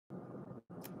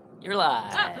You're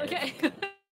live. Oh, okay.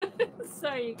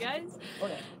 Sorry, you guys.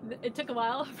 Okay. It took a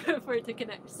while for it to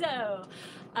connect. So,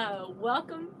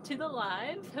 welcome to the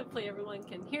live. Hopefully everyone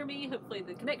can hear me. Hopefully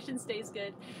the connection stays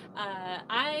good.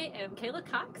 I am Kayla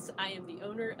Cox. I am the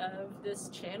owner of this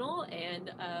channel and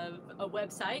of a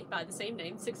website by the same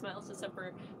name,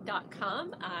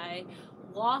 6milestosuffer.com. I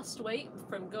lost weight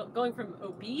from going from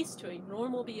obese to a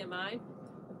normal BMI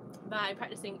by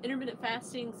practicing intermittent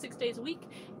fasting 6 days a week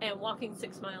and walking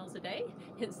 6 miles a day,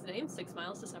 hence the name 6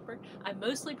 miles to suffer. I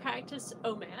mostly practice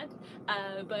OMAD,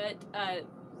 but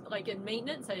like in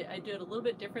maintenance, I do it a little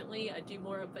bit differently. I do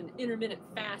more of an intermittent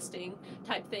fasting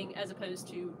type thing as opposed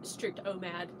to strict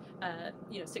OMAD,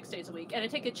 6 days a week. And I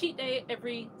take a cheat day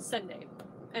every Sunday.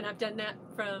 And I've done that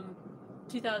from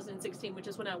 2016, which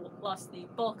is when I lost the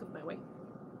bulk of my weight.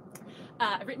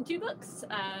 I've written 2 books.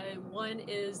 One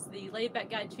is The Laid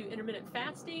Back Guide to Intermittent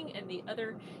Fasting, and the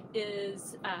other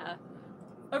is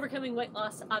Overcoming Weight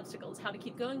Loss Obstacles, How to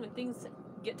Keep Going When Things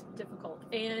Get Difficult.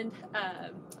 And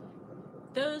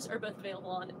those are both available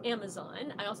on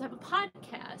Amazon. I also have a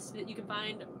podcast that you can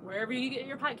find wherever you get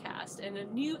your podcast, and a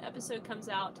new episode comes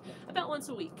out about once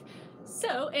a week.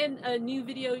 So, and a new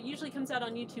video usually comes out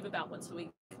on YouTube about once a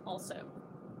week also.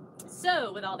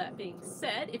 So, with all that being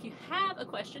said, if you have a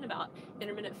question about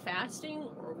intermittent fasting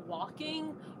or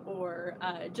walking or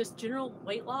just general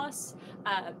weight loss,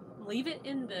 leave it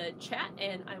in the chat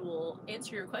and I will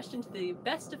answer your question to the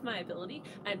best of my ability.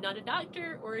 I'm not a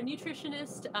doctor or a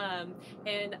nutritionist,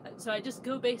 and so I just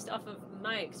go based off of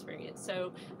my experience.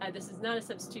 So this is not a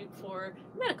substitute for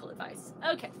medical advice.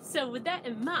 Okay, so with that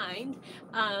in mind,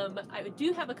 I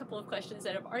do have a couple of questions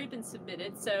that have already been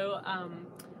submitted. So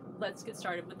let's get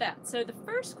started with that. So the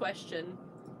first question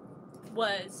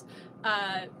was,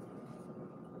 I'm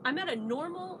at a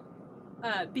normal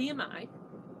BMI,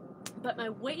 but my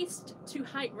waist to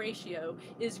height ratio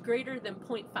is greater than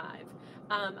 0.5.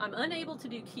 I'm unable to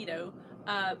do keto,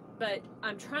 but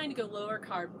I'm trying to go lower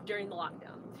carb during the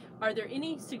lockdown.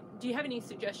 Do you have any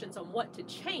suggestions on what to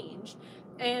change,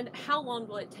 and how long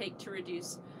will it take to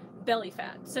reduce belly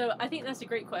fat? So I think that's a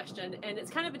great question, and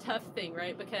it's kind of a tough thing,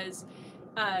 right? Because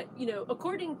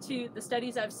according to the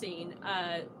studies I've seen,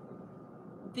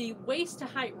 the waist to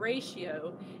height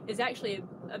ratio is actually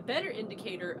a better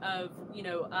indicator of,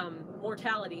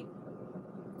 mortality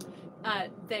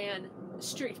than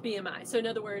strict BMI. So in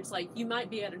other words, like you might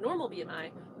be at a normal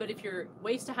BMI, but if your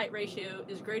waist to height ratio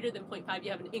is greater than 0.5,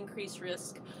 you have an increased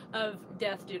risk of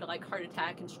death due to like heart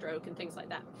attack and stroke and things like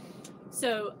that.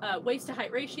 So waist to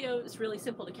height ratio is really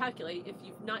simple to calculate. If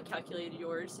you've not calculated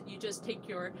yours, you just take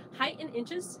your height in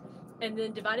inches and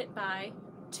then divide it by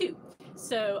 2.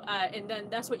 So, and then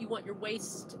that's what you want your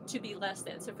waist to be less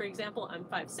than. So for example, I'm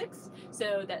 5'6",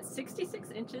 so that's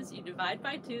 66 inches. You divide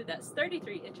by 2, that's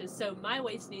 33 inches. So my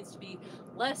waist needs to be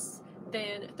less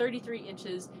than 33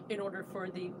 inches in order for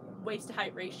the waist to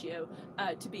height ratio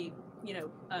to be,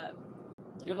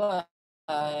 You're live.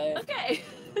 Okay.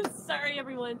 Sorry,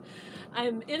 everyone.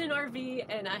 I'm in an RV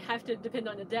and I have to depend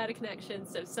on a data connection,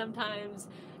 so sometimes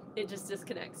it just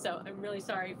disconnects. So I'm really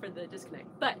sorry for the disconnect.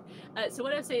 But so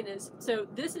what I'm saying is, so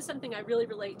this is something I really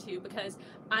relate to because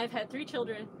I've had 3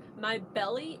 children. My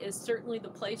belly is certainly the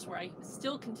place where I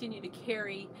still continue to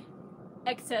carry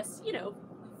excess,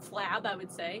 flab, I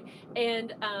would say.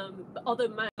 And although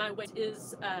my weight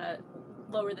is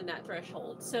lower than that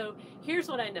threshold. So here's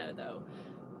what I know though.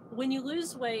 When you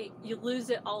lose weight, you lose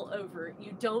it all over.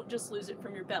 You don't just lose it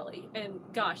from your belly. And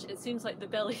gosh, it seems like the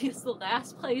belly is the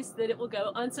last place that it will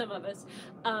go on some of us.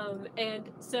 And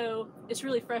so it's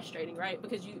really frustrating, right?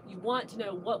 Because you want to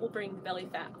know what will bring the belly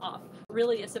fat off.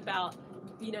 Really, it's about,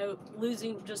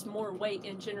 losing just more weight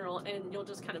in general, and you'll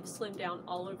just kind of slim down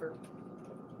all over.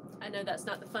 I know that's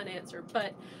not the fun answer,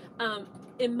 but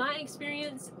in my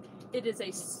experience, it is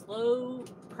a slow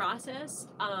process.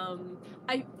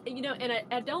 I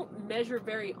don't measure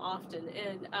very often,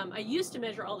 and I used to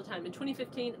measure all the time. In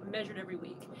 2015, I measured every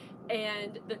week,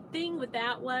 and the thing with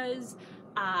that was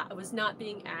I was not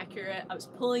being accurate. I was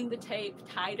pulling the tape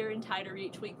tighter and tighter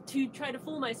each week to try to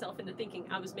fool myself into thinking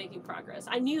I was making progress.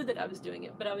 I knew that I was doing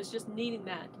it, but I was just needing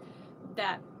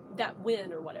that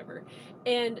win or whatever.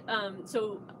 And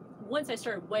so once I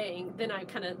started weighing, then I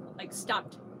kind of like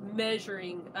stopped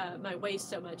measuring my waist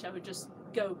so much. I would just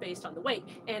go based on the weight,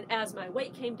 and as my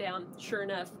weight came down, sure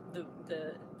enough, the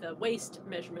waist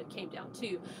measurement came down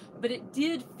too. But it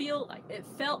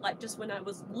felt like just when I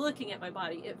was looking at my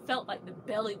body, it felt like the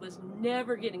belly was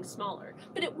never getting smaller,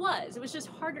 but it was just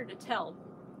harder to tell.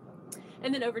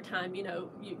 And then over time, you know,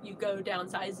 you go down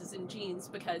sizes in jeans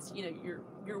because, you know,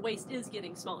 your waist is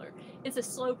getting smaller. It's a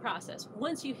slow process.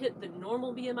 Once you hit the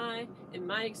normal BMI, in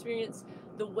my experience,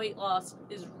 the weight loss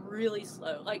is really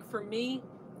slow. Like for me,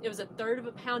 it was 1/3 of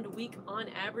a pound a week on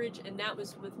average, and that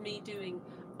was with me doing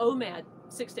OMAD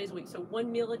 6 days a week. So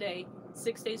 1 meal a day,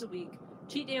 6 days a week,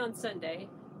 cheat day on Sunday,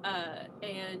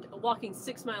 and walking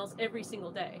 6 miles every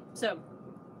single day. So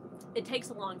it takes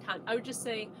a long time. I would just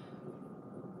say,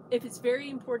 if it's very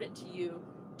important to you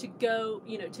to go,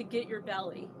 you know, to get your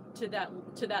belly to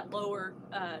that lower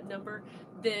number,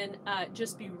 then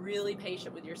just be really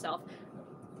patient with yourself.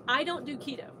 I don't do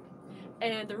keto.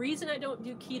 And the reason I don't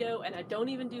do keto and I don't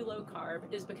even do low carb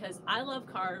is because I love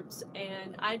carbs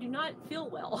and I do not feel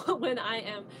well when I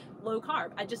am low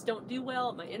carb. I just don't do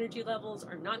well. My energy levels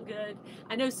are not good.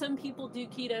 I know some people do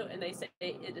keto and they say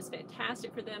it is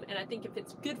fantastic for them. And I think if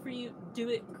it's good for you, do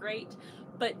it, great.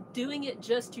 But doing it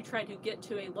just to try to get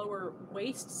to a lower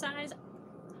waist size,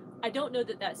 I don't know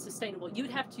that that's sustainable.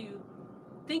 You'd have to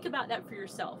think about that for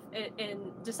yourself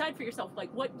and decide for yourself,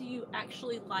 like, what do you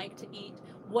actually like to eat?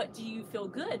 What do you feel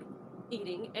good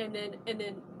eating? And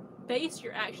then base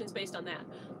your actions based on that.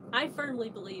 I firmly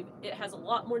believe it has a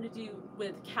lot more to do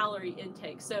with calorie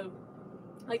intake. So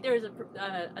like there was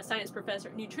a science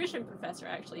professor, nutrition professor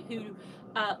actually, who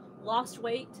lost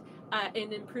weight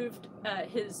and improved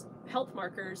his health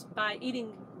markers by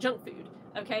eating junk food.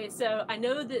 Okay, so I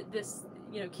know that this,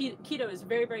 you know, keto is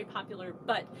very, very popular,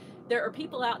 but there are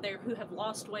people out there who have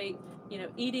lost weight, you know,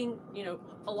 eating, you know,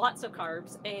 lots of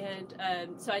carbs. And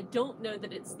so I don't know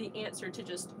that it's the answer to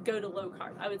just go to low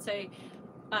carb. I would say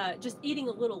just eating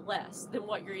a little less than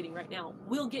what you're eating right now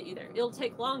will get you there. It'll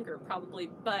take longer probably,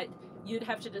 but you'd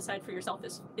have to decide for yourself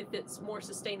if it's more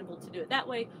sustainable to do it that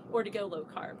way or to go low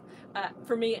carb.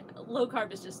 For me, low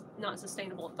carb is just not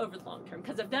sustainable over the long term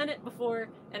because I've done it before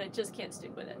and I just can't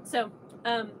stick with it. So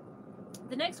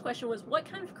the next question was, what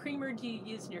kind of creamer do you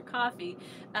use in your coffee?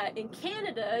 In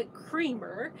Canada,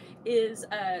 creamer is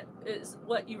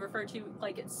what you refer to,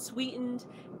 like it's sweetened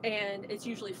and it's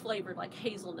usually flavored like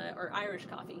hazelnut or Irish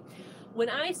coffee. When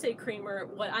I say creamer,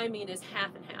 what I mean is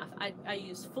half and half. I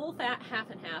use full fat half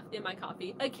and half in my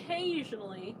coffee.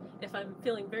 Occasionally, if I'm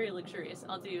feeling very luxurious,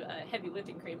 I'll do a heavy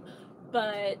whipping cream.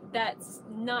 But that's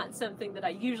not something that I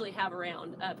usually have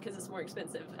around because it's more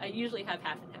expensive. I usually have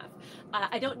half and half.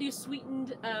 I don't do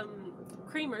sweetened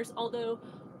creamers, although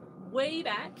way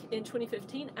back in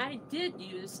 2015, I did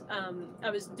use, I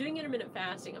was doing intermittent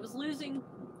fasting. I was losing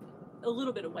a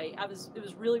little bit of weight. It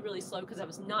was really, really slow because I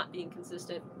was not being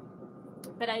consistent.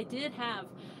 But I did have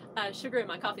sugar in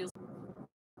my coffee.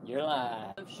 You're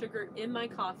live. Of sugar in my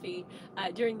coffee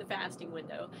during the fasting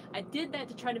window. I did that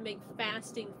to try to make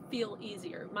fasting feel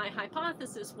easier. My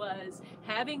hypothesis was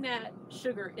having that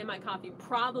sugar in my coffee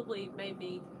probably made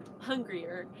me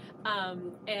hungrier,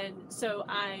 and so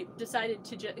I decided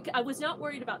to I was not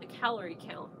worried about the calorie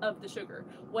count of the sugar.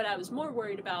 What I was more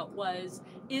worried about was,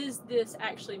 is this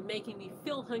actually making me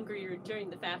feel hungrier during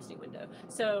the fasting window?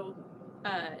 So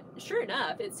sure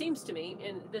enough, it seems to me,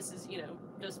 and this is, you know,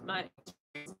 just my,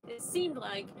 it seemed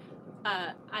like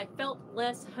I felt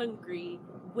less hungry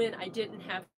when I didn't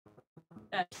have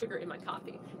sugar in my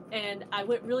coffee. And I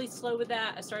went really slow with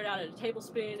that. I started out at a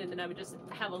tablespoon, and then I would just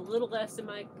have a little less in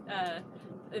my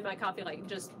coffee, like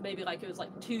just maybe like it was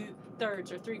like 2/3 or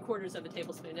 3/4 of a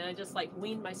tablespoon. And I just like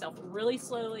weaned myself really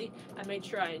slowly. I made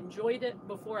sure I enjoyed it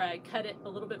before I cut it a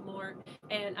little bit more.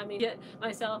 And I mean, get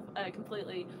myself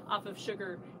completely off of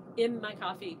sugar in my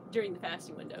coffee during the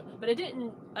fasting window. But I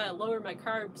didn't lower my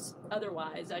carbs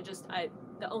otherwise.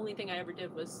 The only thing I ever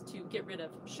did was to get rid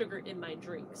of sugar in my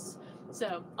drinks.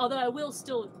 So, although I will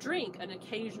still drink an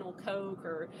occasional Coke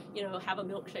or, you know, have a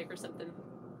milkshake or something.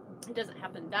 It doesn't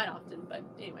happen that often, but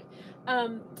anyway.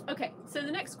 Okay, so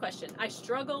the next question. I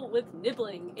struggle with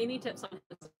nibbling. Any tips on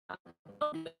this?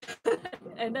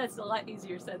 And that's a lot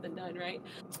easier said than done, right?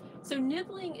 So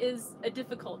nibbling is a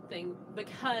difficult thing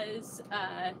because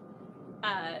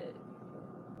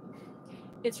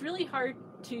it's really hard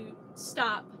to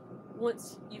stop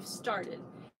once you've started.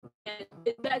 And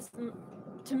that's,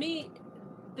 to me,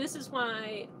 this is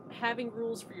why having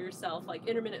rules for yourself, like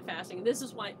intermittent fasting, and this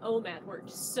is why OMAD worked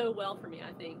so well for me,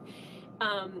 I think,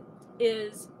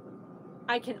 is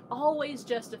I can always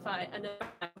justify another.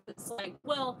 It's like,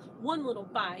 well, one little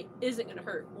bite isn't going to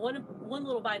hurt. One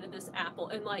little bite of this apple,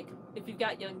 and like if you've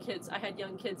got young kids, I had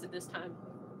young kids at this time,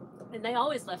 and they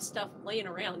always left stuff laying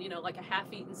around, you know, like a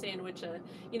half-eaten sandwich,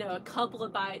 you know, a couple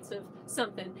of bites of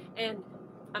something. And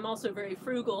I'm also very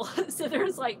frugal, so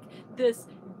there's like this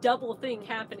double thing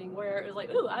happening where it was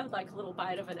like, ooh, I would like a little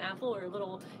bite of an apple or a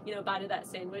little, bite of that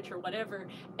sandwich or whatever.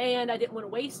 And I didn't want to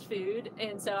waste food.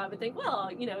 And so I would think, well,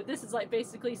 this is like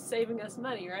basically saving us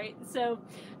money, right? So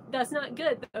that's not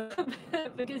good though,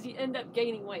 because you end up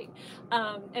gaining weight.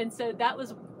 And so that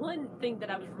was one thing that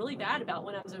I was really bad about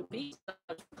when I was obese. I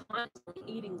was constantly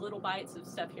eating little bites of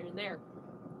stuff here and there.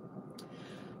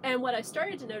 And what I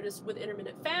started to notice with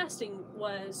intermittent fasting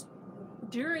was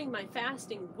during my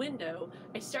fasting window,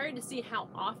 I started to see how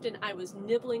often I was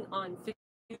nibbling on food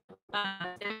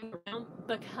around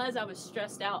because I was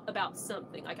stressed out about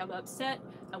something. Like I'm upset,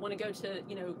 I want to go to,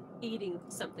 eating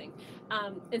something.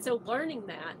 And so learning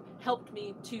that helped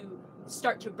me to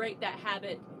start to break that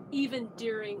habit even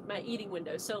during my eating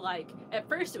window. So like at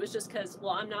first it was just because,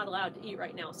 well, I'm not allowed to eat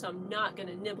right now, so I'm not going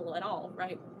to nibble at all,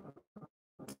 right?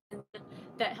 And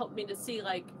that helped me to see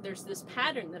like there's this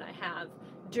pattern that I have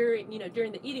during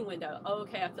the eating window. Oh,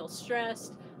 okay, I feel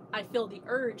stressed, I feel the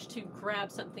urge to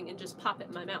grab something and just pop it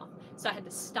in my mouth, so I had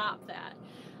to stop that.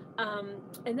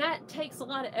 And that takes a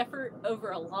lot of effort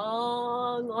over a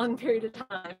long period of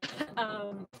time.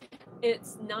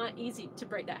 It's not easy to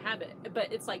break that habit,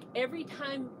 but it's like every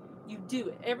time you do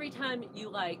it, every time you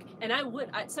like, and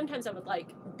sometimes I would like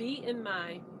be in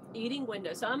my eating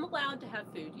window, so I'm allowed to have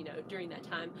food, during that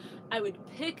time. I would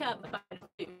pick up a bite of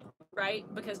food, right,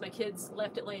 because my kids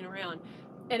left it laying around,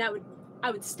 and I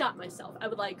would stop myself. I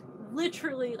would like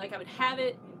literally, like I would have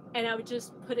it and I would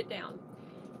just put it down.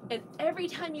 And every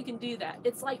time you can do that,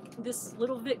 it's like this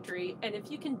little victory. And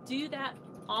if you can do that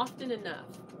often enough,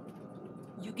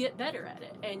 you get better at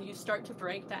it and you start to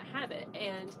break that habit.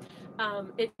 And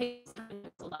it takes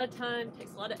a lot of time,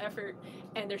 takes a lot of effort,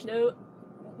 and there's no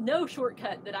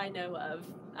shortcut that I know of.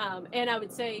 And I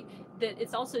would say that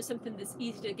it's also something that's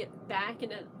easy to get back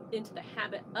into the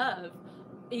habit of,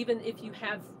 even if you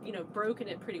have, broken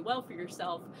it pretty well for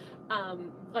yourself.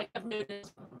 Like I've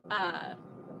noticed,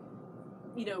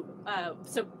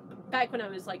 so back when I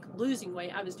was like losing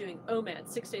weight, I was doing OMAD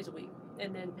 6 days a week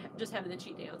and then just having the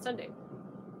cheat day on Sunday.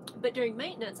 But during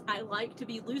maintenance, I like to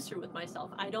be looser with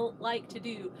myself. I don't like to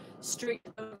do strict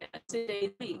OMAD 6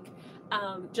 days a week,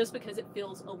 just because it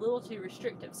feels a little too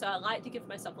restrictive. So I like to give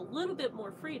myself a little bit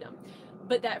more freedom.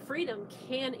 But that freedom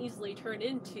can easily turn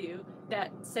into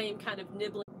that same kind of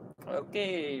nibbling.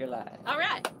 Okay, you're live. All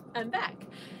right, I'm back.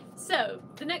 So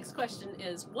the next question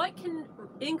is, what can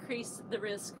increase the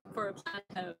risk for a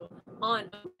plateau on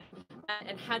OMAD,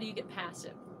 and how do you get past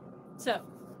it? So,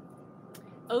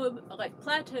 like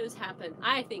plateaus happen,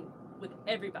 I think, with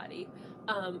everybody.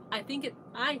 I've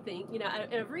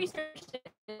researched it,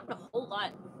 a whole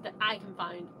lot that I can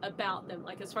find about them,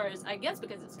 like as far as, I guess,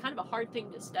 because it's kind of a hard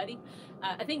thing to study.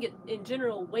 I think in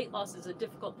general, weight loss is a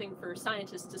difficult thing for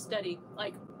scientists to study,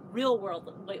 like real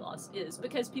world weight loss is,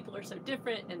 because people are so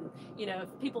different, and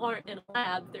if people aren't in a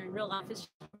lab, they're in real life, it's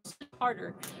just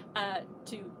harder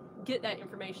to get that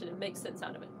information and make sense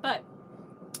out of it. But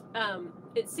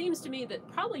it seems to me that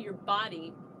probably your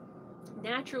body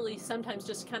naturally sometimes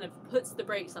just kind of puts the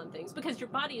brakes on things, because your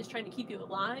body is trying to keep you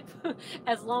alive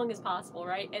as long as possible,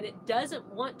 right? And it doesn't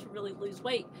want to really lose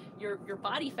weight. Your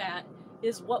body fat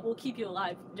is what will keep you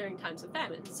alive during times of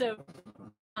famine. So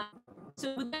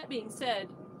with that being said,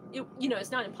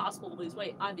 it's not impossible to lose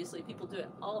weight. Obviously, people do it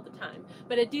all the time.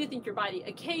 But I do think your body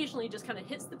occasionally just kind of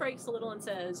hits the brakes a little and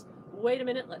says, wait a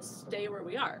minute, let's stay where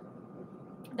we are.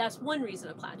 That's one reason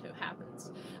a plateau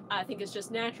happens. I think it's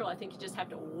just natural. I think you just have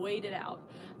to wait it out.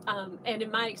 And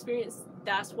in my experience,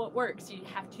 that's what works. You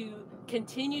have to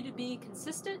continue to be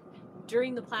consistent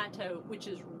during the plateau, which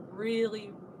is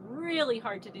really, really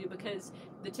hard to do, because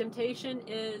the temptation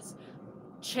is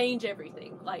change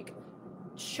everything, like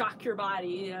shock your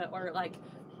body, or like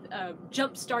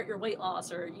jumpstart your weight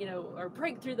loss, or or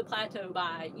break through the plateau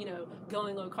by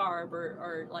going low carb,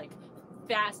 or like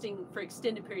fasting for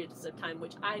extended periods of time,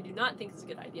 which I do not think is a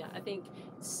good idea. I think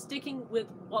sticking with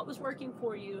what was working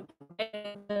for you,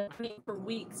 and for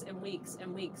weeks and weeks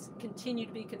and weeks, continue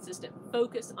to be consistent.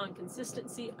 Focus on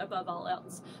consistency above all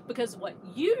else, because what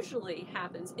usually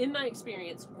happens, in my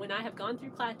experience, when I have gone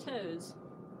through plateaus,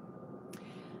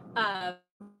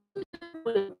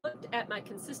 when I looked at my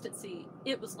consistency,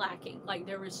 it was lacking. Like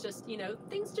there was just,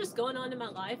 things just going on in my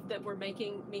life that were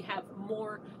making me have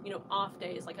more, off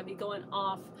days. Like I'd be going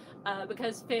off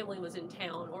because family was in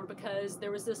town, or because there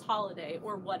was this holiday,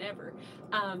 or whatever.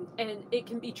 And it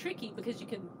can be tricky, because you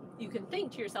can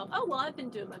think to yourself, oh, well, I've been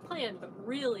doing my plan. But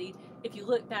really, if you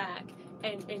look back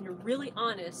and you're really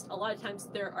honest, a lot of times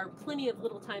there are plenty of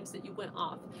little times that you went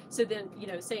off. So then,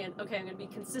 saying, okay, I'm going to be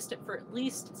consistent for at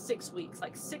least 6 weeks,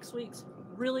 like 6 weeks,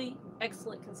 really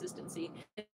excellent consistency,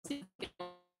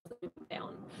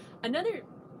 down. Another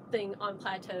thing on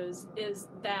plateaus is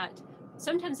that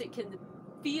sometimes it can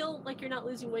feel like you're not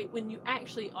losing weight when you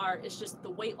actually are. It's just the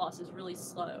weight loss is really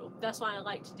slow. That's why I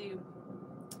like to do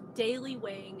daily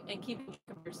weighing and keeping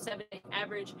your 7-day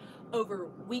average over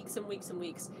weeks and weeks and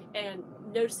weeks, and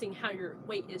noticing how your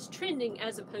weight is trending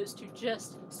as opposed to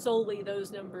just solely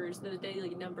those numbers, the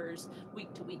daily numbers,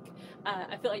 week to week.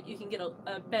 I feel like you can get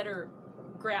a better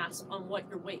grasp on what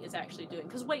your weight is actually doing,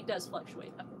 because weight does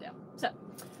fluctuate up and down.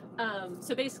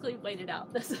 So basically, wait it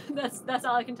out. That's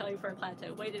all I can tell you for a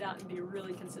plateau. Wait it out and be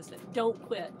really consistent. Don't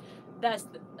quit.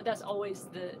 That's always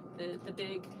the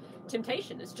big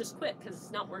temptation, is just quit because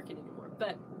it's not working anymore.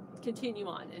 But continue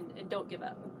on and don't give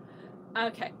up.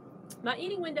 Okay, my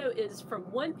eating window is from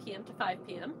 1 p.m. to 5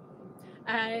 p.m.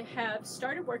 I have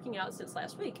started working out since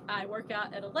last week. I work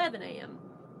out at 11 a.m.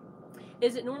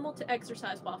 Is it normal to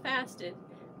exercise while fasted?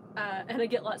 And I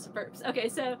get lots of burps. Okay,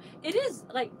 so it is,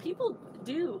 like, people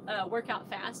do work out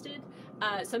fasted.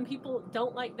 Some people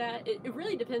don't like that. It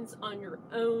really depends on your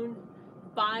own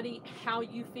body, how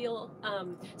you feel.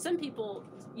 Some people,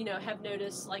 have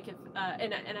noticed, like, if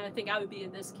and I think I would be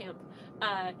in this camp,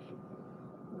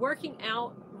 working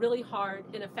out really hard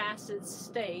in a fasted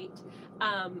state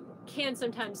can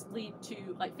sometimes lead to,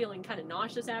 like, feeling kind of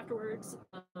nauseous afterwards.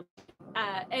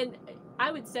 And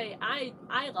I would say I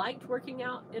liked working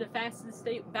out in a fasted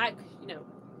state back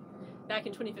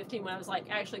in 2015, when I was, like,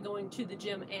 actually going to the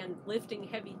gym and lifting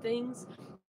heavy things,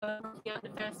 working out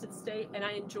in a fasted state, and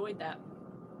I enjoyed that.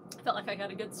 I felt like I got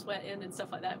a good sweat in and stuff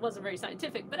like that. It wasn't very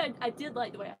scientific, but I did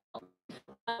like the way I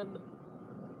felt.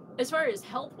 As far as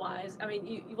health-wise, I mean,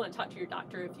 you want to talk to your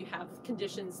doctor if you have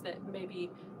conditions that maybe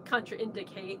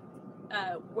contraindicate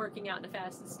working out in a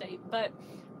fasted state. But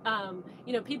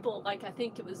people, like, I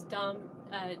think it was Dom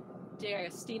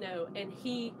D'Agostino, and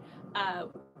he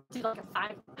did, like,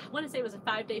 I want to say it was a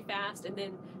 5-day fast, and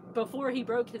then before he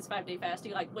broke his 5-day fast,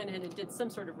 he, like, went in and did some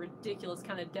sort of ridiculous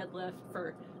kind of deadlift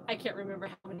for, I can't remember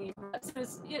how many reps.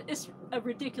 It's a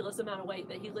ridiculous amount of weight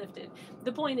that he lifted.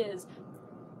 The point is,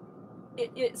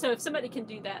 so if somebody can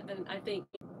do that, then I think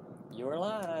You're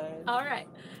live. all right.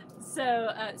 So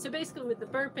basically, with the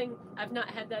burping, I've not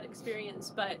had that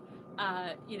experience, but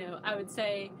I would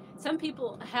say some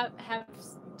people have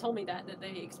told me that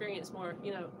they experience more,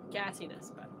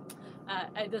 gassiness. But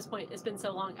at this point, it's been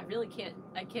so long,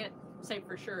 I can't say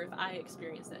for sure if I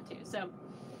experience that too. So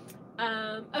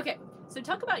okay, so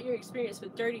talk about your experience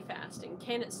with dirty fasting.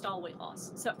 Can it stall weight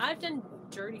loss? So I've done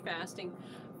dirty fasting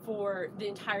for the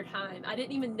entire time. I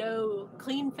didn't even know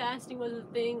clean fasting was a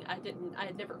thing. I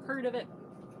had never heard of it.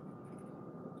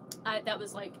 That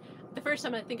was, like, the first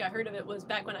time I think I heard of it was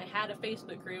back when I had a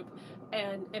Facebook group,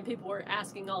 and people were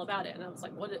asking all about it, and I was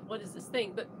like, what is this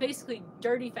thing? But basically,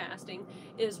 dirty fasting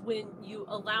is when you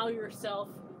allow yourself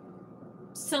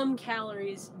some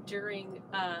calories during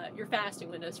your fasting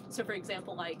windows. So for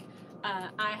example, like,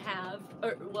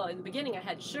 in the beginning I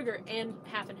had sugar and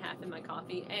half and half in my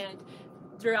coffee, and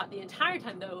throughout the entire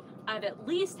time, though, I've at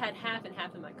least had half and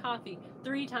half in my coffee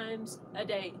 3 times a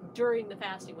day during the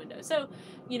fasting window. So,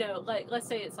 like, let's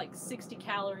say it's like 60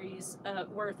 calories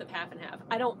worth of half and half.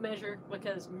 I don't measure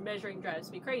because measuring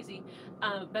drives me crazy,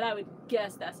 but I would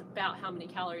guess that's about how many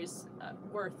calories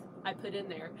worth I put in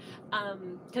there.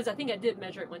 Because I think I did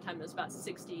measure it one time. It was about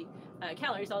 60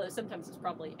 calories, although sometimes it's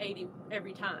probably 80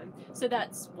 every time. So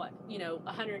that's what,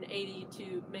 180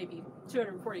 to maybe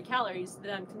 240 calories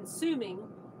that I'm consuming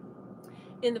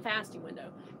in the fasting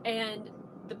window. And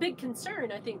the big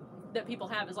concern I think that people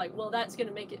have is, like, well, that's going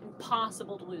to make it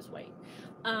impossible to lose weight.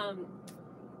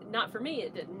 Not for me,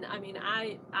 it didn't. I mean,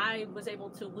 I was able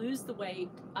to lose the weight,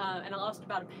 and I lost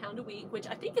about a pound a week, which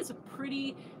I think is a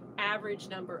pretty average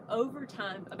number. Over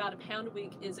time, about a pound a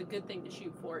week is a good thing to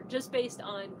shoot for, just based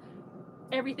on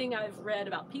everything I've read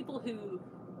about people who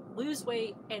lose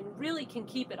weight and really can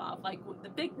keep it off. Like, the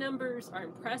big numbers are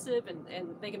impressive,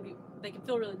 and they can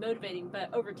feel really motivating,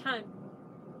 but over time,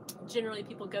 generally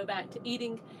people go back to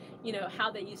eating, how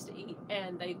they used to eat,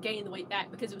 and they gain the weight back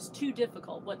because it was too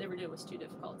difficult. What they were doing was too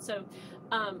difficult. So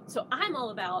I'm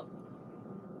all about,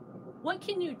 what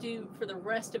can you do for the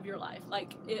rest of your life?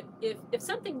 Like, if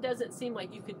something doesn't seem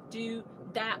like you could do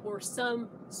that or some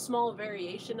small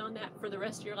variation on that for the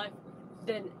rest of your life,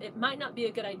 then it might not be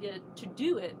a good idea to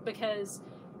do it, because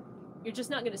you're just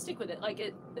not going to stick with it.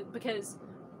 Because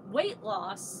weight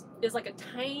loss is like a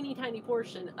tiny, tiny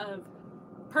portion of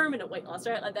permanent weight loss,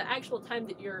 right? Like, the actual time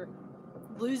that you're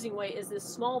losing weight is this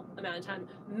small amount of time.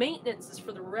 Maintenance is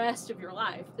for the rest of your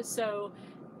life. So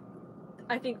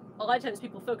I think a lot of times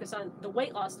people focus on the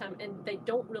weight loss time, and they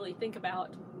don't really think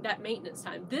about that maintenance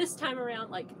time. This time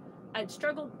around, like, I'd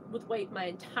struggled with weight my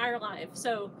entire life.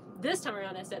 So this time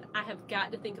around I said, I have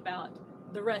got to think about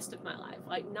the rest of my life.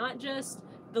 Like, not just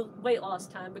the weight loss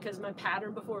time, because my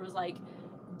pattern before was like,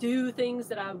 do things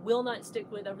that I will not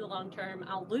stick with over the long term.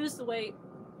 I'll lose the weight,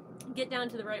 get down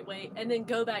to the right weight, and then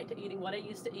go back to eating what I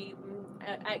used to eat,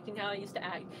 and acting how I used to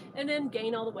act, and then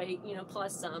gain all the weight, you know,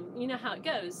 plus some. You know how it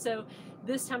goes. So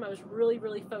this time I was really,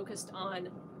 really focused on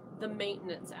the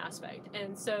maintenance aspect.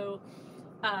 And so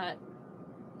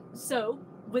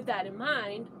with that in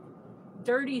mind,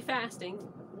 dirty fasting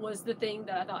was the thing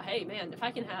that I thought, hey man, if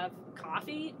I can have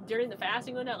coffee during the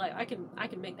fasting window, like I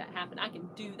can make that happen. I can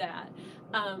do that.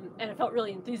 And I felt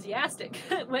really enthusiastic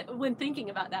when thinking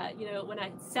about that. You know, when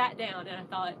I sat down and I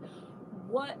thought,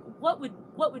 what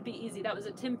would be easy? That was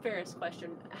a Tim Ferriss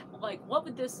question. Like, what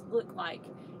would this look like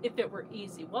if it were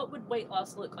easy? What would weight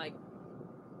loss look like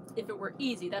if it were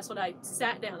easy? That's what I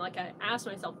sat down, like I asked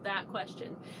myself that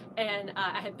question. And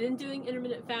I had been doing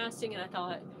intermittent fasting, and I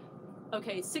thought,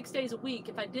 okay, 6 days a week,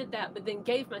 if I did that, but then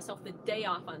gave myself the day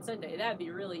off on Sunday, that'd be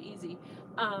really easy.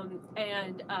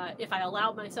 If I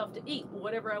allowed myself to eat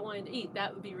whatever I wanted to eat,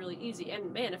 that would be really easy.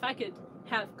 And man, if I could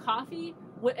have coffee,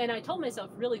 and I told myself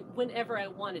really whenever I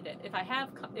wanted it, if I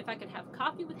could have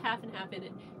coffee with half and half in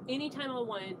it anytime I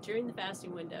wanted during the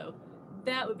fasting window,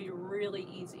 that would be really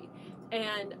easy.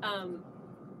 And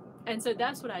so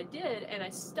that's what I did, and I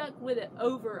stuck with it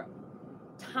over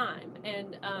time,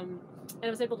 and I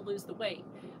was able to lose the weight.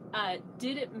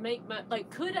 Did it make my,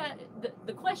 like, could I,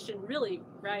 the question really,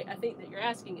 right, I think that you're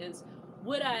asking is,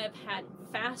 would I have had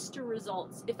faster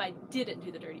results if I didn't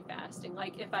do the dirty fasting?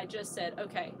 Like, if I just said,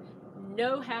 okay,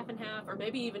 no half and half, or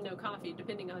maybe even no coffee,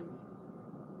 depending on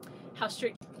how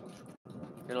strict.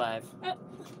 You're live. Oh,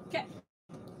 okay.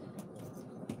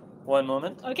 One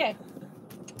moment. Okay.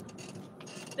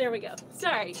 There we go.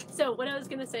 Sorry. So what I was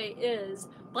going to say is,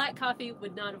 black coffee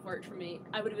would not have worked for me.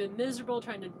 I would have been miserable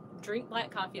trying to drink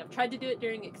black coffee. I've tried to do it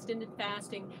during extended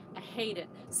fasting. I hate it.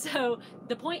 So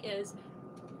the point is,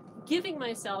 giving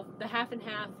myself the half and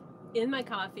half in my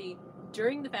coffee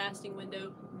during the fasting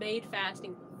window made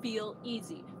fasting feel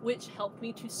easy, which helped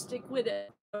me to stick with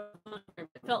it. It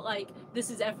felt like this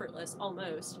is effortless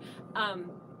almost.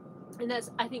 And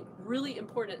that's, I think, really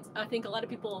important. I think a lot of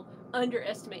people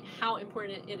underestimate how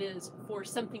important it is for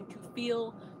something to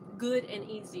feel good and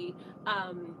easy.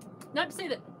 Not to say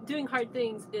that doing hard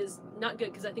things is not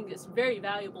good, because I think it's very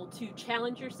valuable to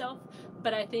challenge yourself,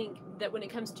 but I think that when it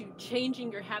comes to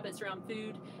changing your habits around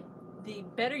food, the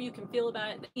better you can feel about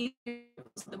it, the easier,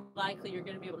 the more likely you're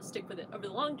going to be able to stick with it over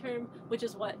the long term, which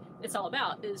is what it's all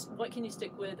about, is what can you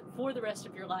stick with for the rest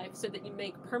of your life so that you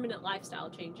make permanent lifestyle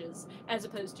changes, as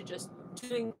opposed to just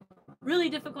doing really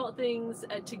difficult things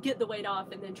to get the weight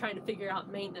off and then trying to figure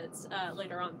out maintenance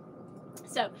later on.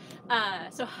 So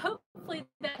hopefully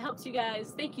that helps you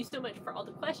guys. Thank you so much for all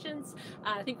the questions.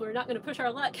 I think we're not going to push our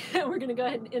luck. We're going to go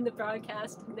ahead and end the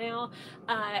broadcast now,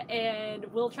 and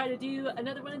we'll try to do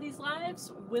another one of these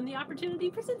lives when the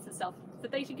opportunity presents itself. So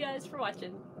thank you guys for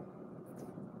watching.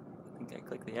 I think I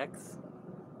clicked the X.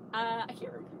 I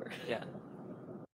can't remember. Yeah.